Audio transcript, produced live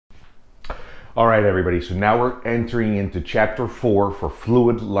All right, everybody, so now we're entering into chapter 4 for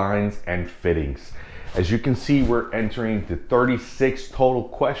fluid lines and fittings. As you can see, we're entering into 36 total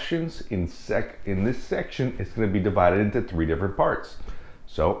questions. In this section, it's going to be divided into 3 different parts.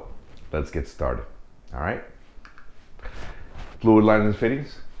 So let's get started. All right. Fluid lines and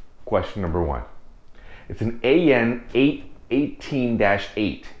fittings, question number 1. It's an AN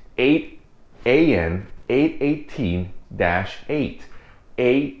 818-8. AN 818-8.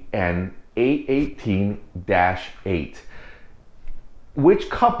 AN 818-8. Which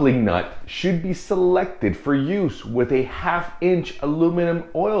coupling nut should be selected for use with a 1/2-inch aluminum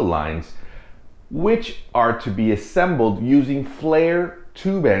oil lines, which are to be assembled using flare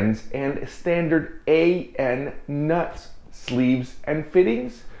tube ends and standard AN nuts, sleeves, and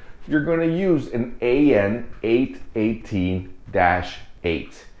fittings? You're going to use an AN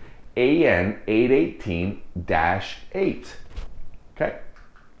 818-8. AN 818-8. Okay.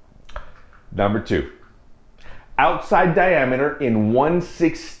 Number 2. Outside diameter in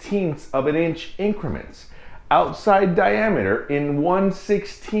 1/16 of an inch increments. Outside diameter in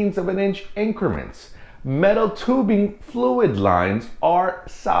 1/16 of an inch increments. Metal tubing fluid lines are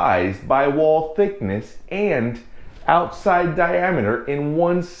sized by wall thickness and outside diameter in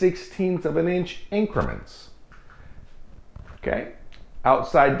 1/16 of an inch increments. Okay?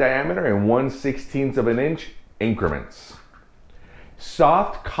 Outside diameter in 1/16 of an inch increments.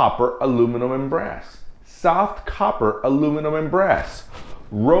 Soft copper, aluminum, and brass. Soft copper, aluminum, and brass.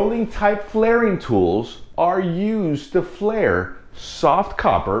 Rolling type flaring tools are used to flare soft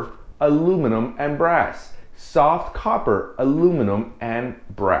copper, aluminum, and brass. Soft copper, aluminum, and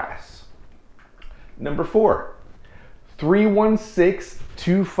brass. Number 4.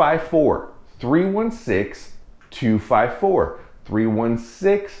 316-254. 316-254.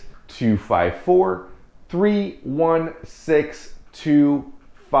 316-254.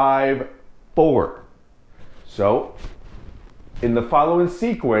 316-254. So, in the following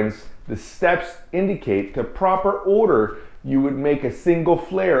sequence, the steps indicate the proper order you would make a single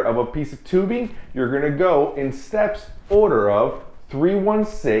flare of a piece of tubing. You're going to go in steps order of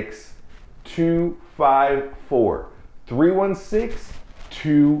 316-254.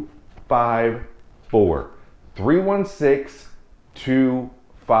 316-254.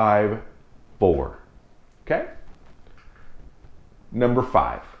 316-254. Okay? Number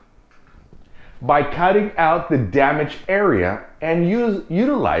 5. By cutting out the damaged area and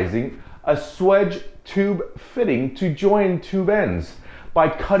utilizing a swedge tube fitting to join tube ends. By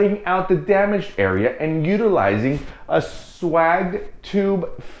cutting out the damaged area and utilizing a swagged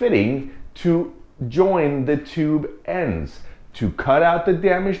tube fitting to join the tube ends. To cut out the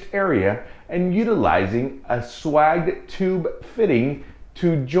damaged area and utilizing a swagged tube fitting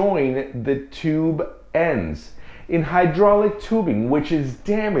to join the tube ends. In hydraulic tubing, which is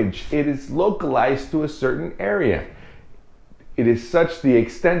damaged, it is localized to a certain area. It is such the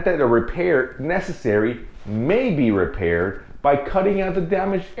extent that a repair necessary may be repaired by cutting out the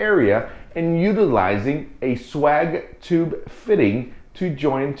damaged area and utilizing a swag tube fitting to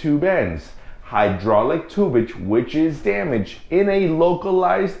join tube ends. Hydraulic tubage which is damaged in a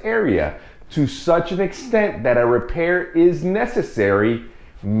localized area to such an extent that a repair is necessary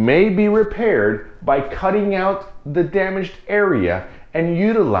may be repaired by cutting out the damaged area and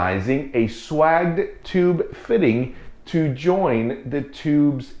utilizing a swagged tube fitting to join the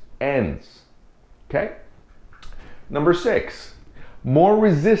tube's ends. Okay? Number 6. More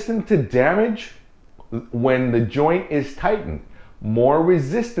resistant to damage when the joint is tightened. More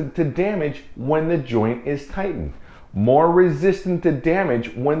resistant to damage when the joint is tightened. More resistant to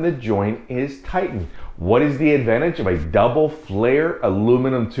damage when the joint is tightened. What is the advantage of a double flare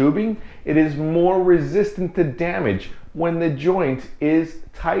aluminum tubing? It is more resistant to damage when the joint is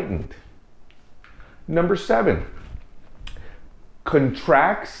tightened. Number 7.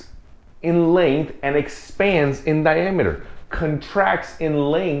 Contracts in length and expands in diameter. Contracts in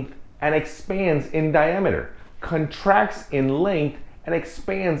length and expands in diameter. Contracts in length and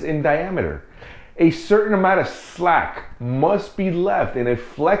expands in diameter. A certain amount of slack must be left in a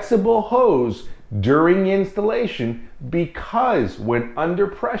flexible hose during installation because when under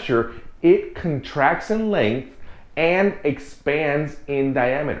pressure, it contracts in length and expands in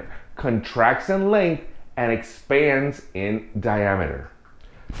diameter. Contracts in length and expands in diameter.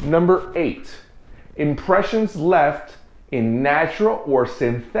 Number 8. Impressions left in natural or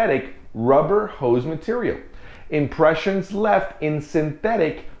synthetic rubber hose material. Impressions left in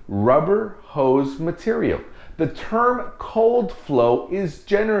synthetic rubber hose material. The term cold flow is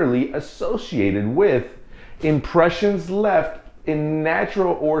generally associated with impressions left in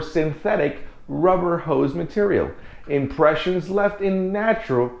natural or synthetic rubber hose material. Impressions left in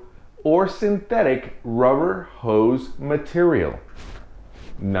natural or synthetic rubber hose material?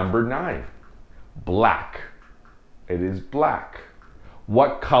 Number 9, black. It is black.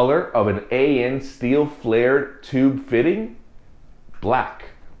 What color of an AN steel flared tube fitting? Black.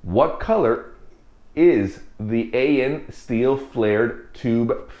 What color is the AN steel flared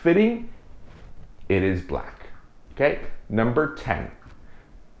tube fitting? It is black. Okay, number 10.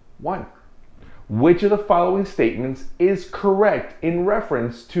 1. Which of the following statements is correct in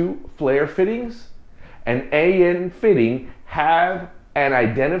reference to flare fittings? An AN fitting have an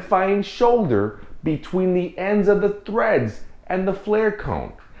identifying shoulder between the ends of the threads and the flare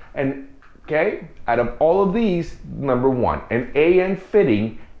cone. And okay, out of all of these, number 1, an AN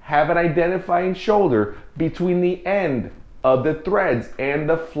fitting have an identifying shoulder between the end of the threads and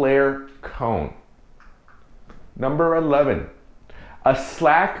the flare cone. Number 11, a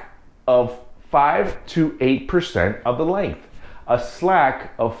slack of 5 to 8% of the length. A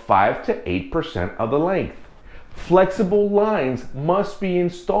slack of 5 to 8% of the length. Flexible lines must be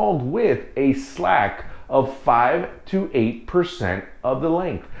installed with a slack of 5 to 8% of the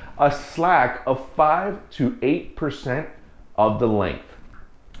length. A slack of 5 to 8% of the length.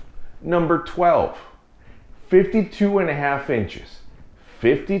 Number 12, 52.5 inches,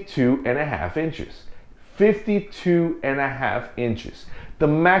 52.5 inches, 52.5 inches. The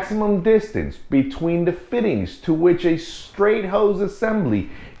maximum distance between the fittings to which a straight hose assembly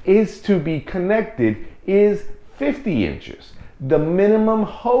is to be connected is 50 inches. The minimum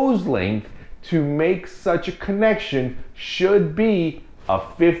hose length to make such a connection should be a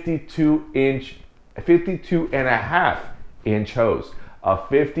 52.5 inch hose. A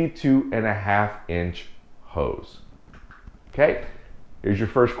 52.5 inch hose. Okay, here's your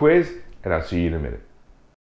first quiz, and I'll see you in a minute.